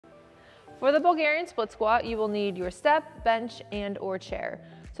For the Bulgarian split squat, you will need your step, bench, and or chair.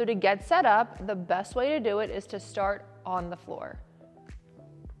 So to get set up, the best way to do it is to start on the floor.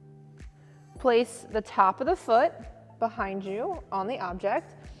 Place the top of the foot behind you on the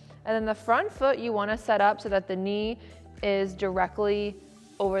object, and then the front foot you want to set up so that the knee is directly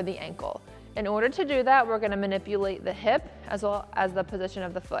over the ankle. In order to do that, we're going to manipulate the hip as well as the position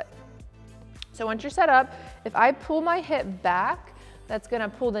of the foot. So once you're set up, if I pull my hip back, that's going to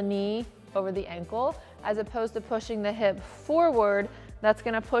pull the knee over the ankle, as opposed to pushing the hip forward, that's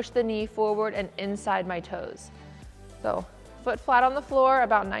going to push the knee forward and inside my toes. So foot flat on the floor,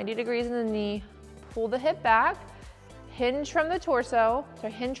 about 90 degrees in the knee, pull the hip back, hinge from the torso, so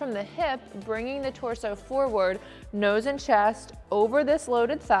hinge from the hip, bringing the torso forward, nose and chest over this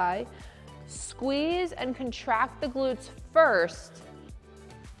loaded thigh. Squeeze and contract the glutes first,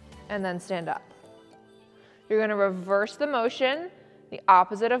 and then stand up. You're going to reverse the motion, the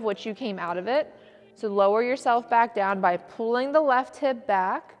opposite of which you came out of it. So lower yourself back down by pulling the left hip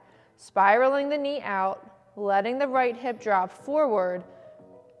back, spiraling the knee out, letting the right hip drop forward,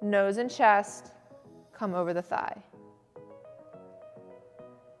 nose and chest come over the thigh.